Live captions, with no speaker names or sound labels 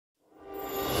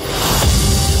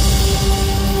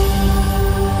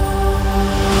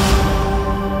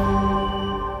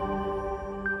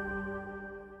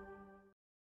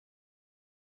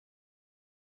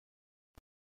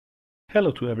Hello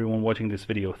to everyone watching this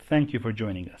video. Thank you for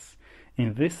joining us.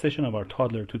 In this session of our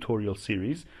Toddler Tutorial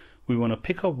series, we want to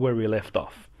pick up where we left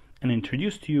off and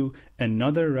introduce to you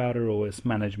another RouterOS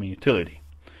management utility.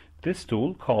 This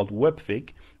tool, called WebFig,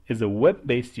 is a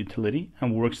web-based utility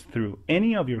and works through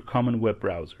any of your common web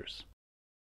browsers.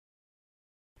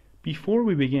 Before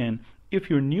we begin, if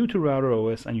you're new to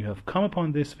RouterOS and you have come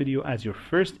upon this video as your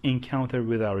first encounter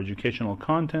with our educational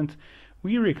content,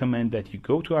 we recommend that you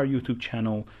go to our YouTube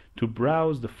channel to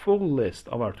browse the full list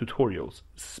of our tutorials,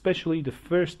 especially the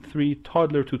first 3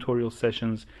 Toddler Tutorial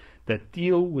sessions that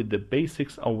deal with the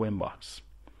basics of WinBox.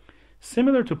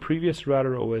 Similar to previous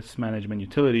RouterOS management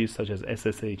utilities such as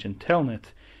SSH and Telnet,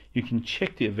 you can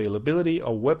check the availability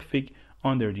of WebFig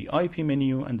under the IP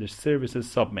menu and the Services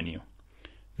submenu.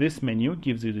 This menu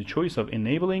gives you the choice of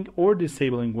enabling or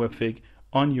disabling WebFig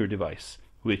on your device,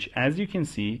 which, as you can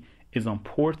see, is on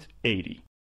port 80.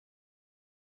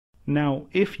 Now,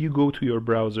 if you go to your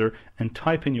browser and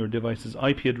type in your device's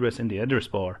IP address in the address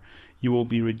bar, you will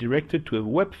be redirected to a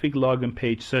WebFig login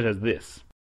page such as this.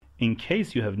 In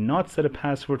case you have not set a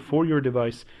password for your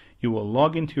device, you will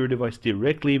log into your device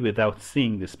directly without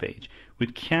seeing this page,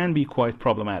 which can be quite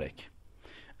problematic.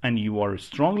 And you are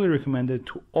strongly recommended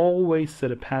to always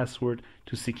set a password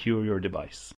to secure your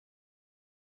device.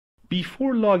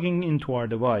 Before logging into our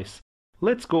device,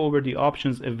 let's go over the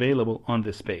options available on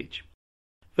this page.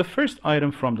 The first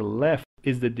item from the left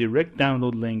is the direct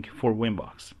download link for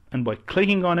WinBox, and by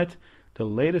clicking on it, the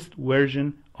latest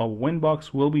version of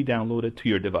WinBox will be downloaded to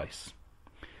your device.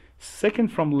 Second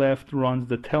from left runs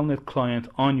the Telnet client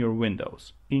on your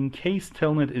Windows. In case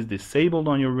Telnet is disabled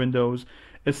on your Windows,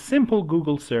 a simple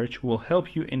Google search will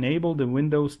help you enable the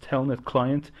Windows Telnet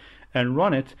client and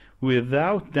run it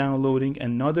without downloading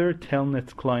another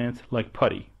Telnet client like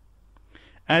PuTTY.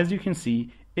 As you can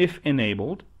see, if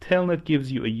enabled, Telnet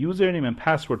gives you a username and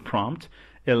password prompt,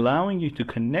 allowing you to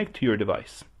connect to your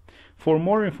device. For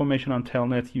more information on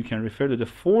Telnet, you can refer to the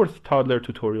 4th Toddler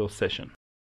Tutorial session.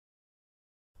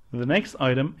 The next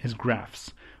item is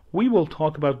graphs. We will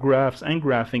talk about graphs and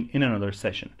graphing in another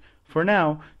session. For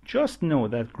now, just know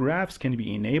that graphs can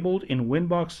be enabled in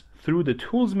WinBox through the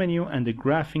Tools menu and the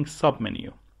Graphing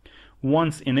submenu.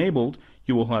 Once enabled,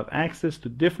 you will have access to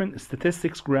different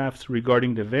statistics graphs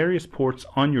regarding the various ports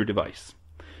on your device.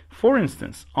 For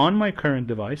instance, on my current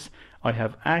device, I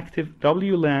have active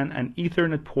WLAN and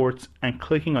Ethernet ports, and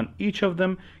clicking on each of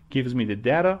them gives me the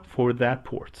data for that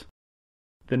port.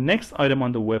 The next item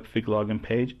on the WebFig login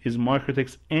page is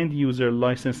MikroTik's End User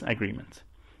License Agreement.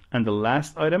 And the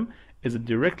last item is a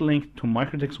direct link to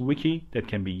MikroTik's wiki that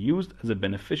can be used as a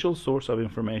beneficial source of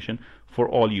information for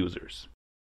all users.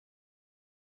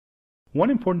 One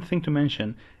important thing to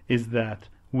mention is that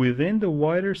within the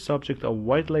wider subject of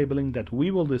white labeling that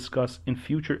we will discuss in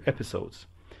future episodes,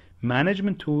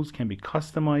 management tools can be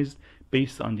customized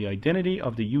based on the identity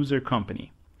of the user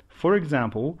company. For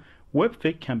example,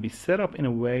 WebFig can be set up in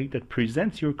a way that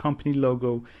presents your company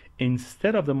logo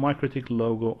instead of the MikroTik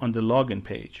logo on the login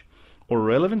page, or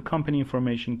relevant company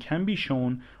information can be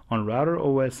shown on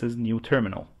RouterOS's new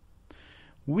terminal.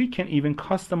 We can even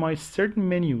customize certain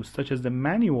menus, such as the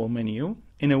manual menu,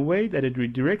 in a way that it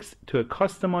redirects to a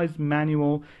customized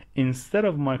manual instead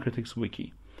of MikroTik's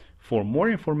wiki. For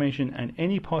more information and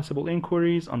any possible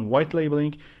inquiries on white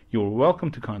labeling, you are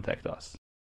welcome to contact us.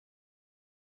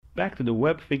 Back to the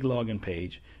WebFig login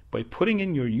page, by putting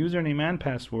in your username and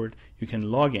password, you can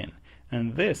log in,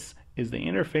 and this is the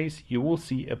interface you will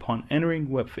see upon entering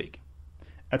WebFig.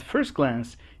 At first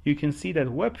glance, you can see that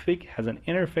WebFig has an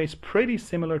interface pretty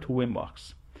similar to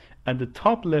WinBox. At the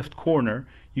top left corner,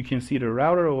 you can see the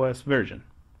RouterOS version.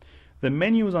 The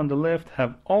menus on the left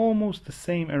have almost the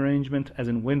same arrangement as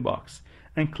in WinBox,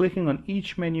 and clicking on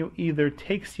each menu either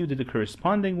takes you to the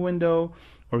corresponding window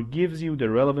or gives you the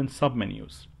relevant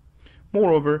submenus.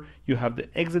 Moreover, you have the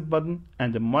exit button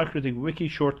and the MikroTik wiki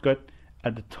shortcut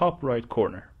at the top right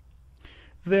corner.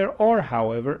 There are,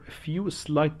 however, a few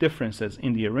slight differences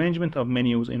in the arrangement of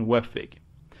menus in WebFig.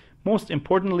 Most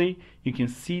importantly, you can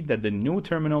see that the new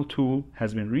terminal tool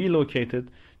has been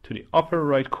relocated to the upper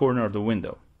right corner of the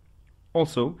window.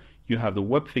 Also, you have the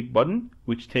WebFig button,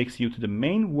 which takes you to the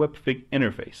main WebFig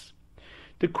interface.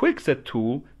 The Quick Set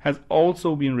tool has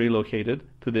also been relocated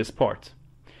to this part.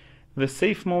 The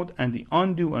Safe Mode and the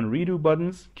Undo and Redo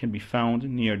buttons can be found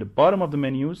near the bottom of the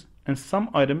menus, and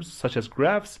some items, such as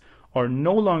graphs, are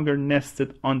no longer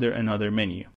nested under another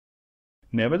menu.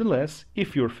 Nevertheless,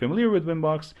 if you're familiar with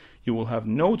WinBox, you will have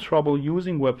no trouble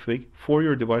using WebFig for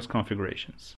your device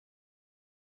configurations.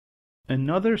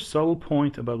 Another subtle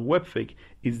point about WebFig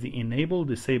is the Enable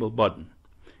Disable button.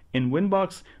 In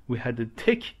WinBox, we had the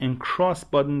tick and cross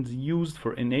buttons used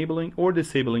for enabling or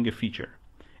disabling a feature.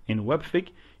 In WebFig,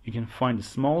 you can find a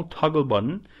small toggle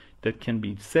button that can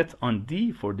be set on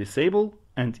D for disable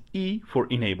and E for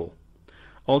enable.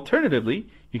 Alternatively,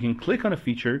 you can click on a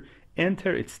feature,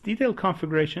 enter its detailed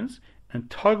configurations, and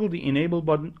toggle the enable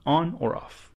button on or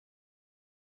off.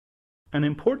 An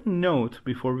important note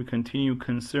before we continue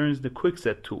concerns the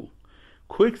QuickSet tool.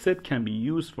 QuickSet can be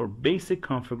used for basic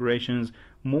configurations,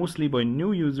 mostly by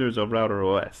new users of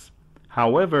RouterOS.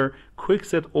 However,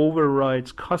 QuickSet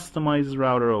overrides customized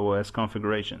RouterOS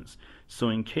configurations. So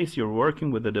in case you're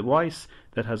working with a device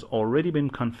that has already been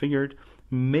configured,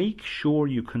 make sure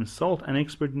you consult an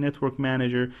expert network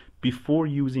manager before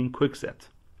using QuickSet.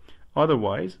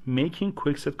 Otherwise, making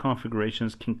QuickSet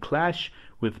configurations can clash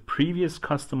with previous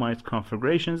customized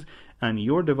configurations and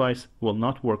your device will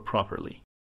not work properly.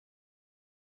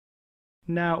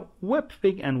 Now,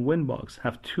 WebFig and WinBox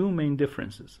have two main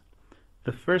differences.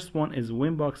 The first one is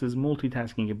WinBox's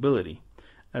multitasking ability.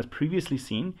 As previously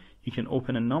seen, you can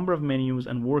open a number of menus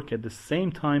and work at the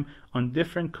same time on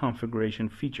different configuration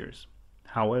features.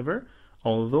 However,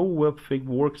 although WebFig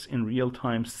works in real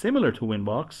time similar to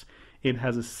WinBox, it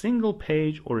has a single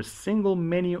page or a single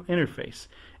menu interface,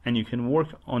 and you can work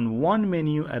on one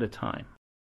menu at a time.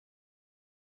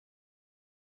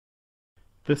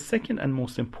 The second and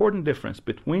most important difference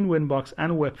between WinBox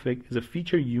and WebFig is a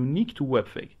feature unique to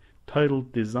WebFig,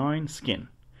 titled Design Skin.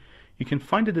 You can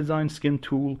find the Design Skin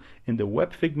tool in the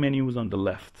WebFig menus on the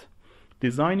left.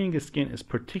 Designing a skin is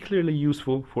particularly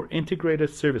useful for integrated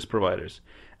service providers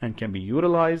and can be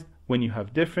utilized when you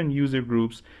have different user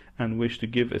groups and wish to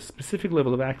give a specific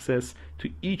level of access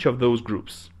to each of those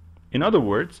groups. In other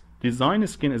words, Design a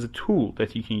Skin is a tool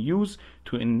that you can use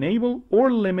to enable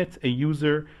or limit a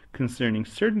user concerning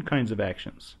certain kinds of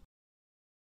actions.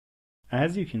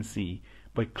 As you can see,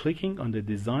 by clicking on the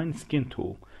Design Skin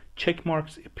tool, check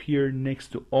marks appear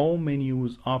next to all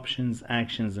menus, options,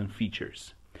 actions, and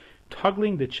features.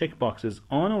 Toggling the checkboxes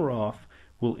on or off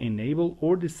will enable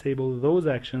or disable those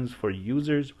actions for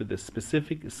users with a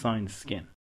specific assigned skin.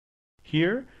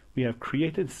 Here, we have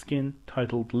created a skin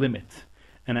titled Limit,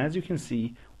 and as you can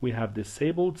see, we have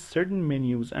disabled certain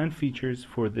menus and features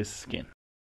for this skin.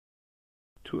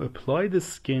 To apply this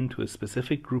skin to a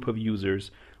specific group of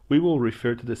users, we will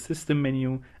refer to the System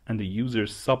menu and the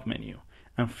Users submenu,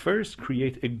 and first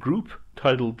create a group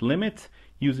titled Limit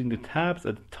using the tabs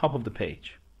at the top of the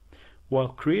page. While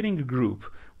creating a group,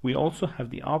 we also have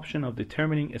the option of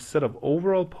determining a set of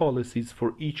overall policies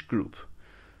for each group.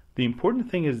 The important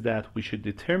thing is that we should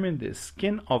determine the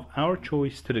skin of our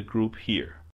choice to the group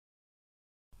here.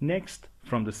 Next,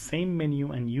 from the same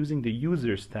menu and using the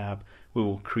Users tab, we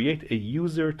will create a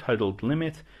user titled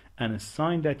Limit and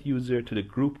assign that user to the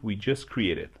group we just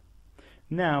created.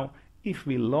 Now, if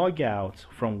we log out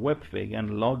from WebFig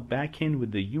and log back in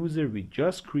with the user we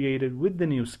just created with the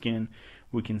new skin,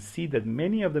 we can see that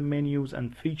many of the menus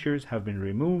and features have been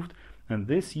removed, and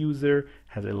this user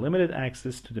has a limited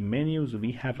access to the menus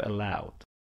we have allowed.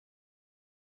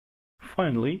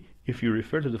 Finally, if you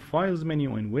refer to the Files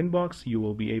menu in WinBox, you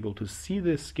will be able to see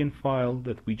the skin file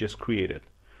that we just created.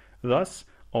 Thus,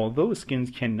 although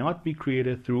skins cannot be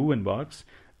created through WinBox,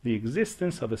 the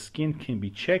existence of a skin can be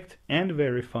checked and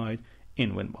verified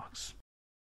in WinBox.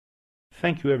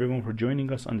 Thank you everyone for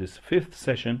joining us on this 5th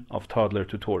session of Toddler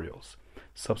Tutorials.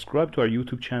 Subscribe to our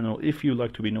YouTube channel if you'd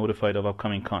like to be notified of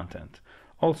upcoming content.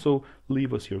 Also,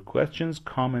 leave us your questions,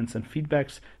 comments, and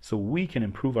feedbacks so we can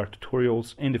improve our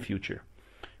tutorials in the future.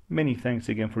 Many thanks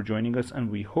again for joining us,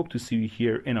 and we hope to see you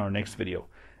here in our next video.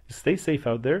 Stay safe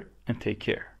out there and take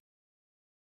care.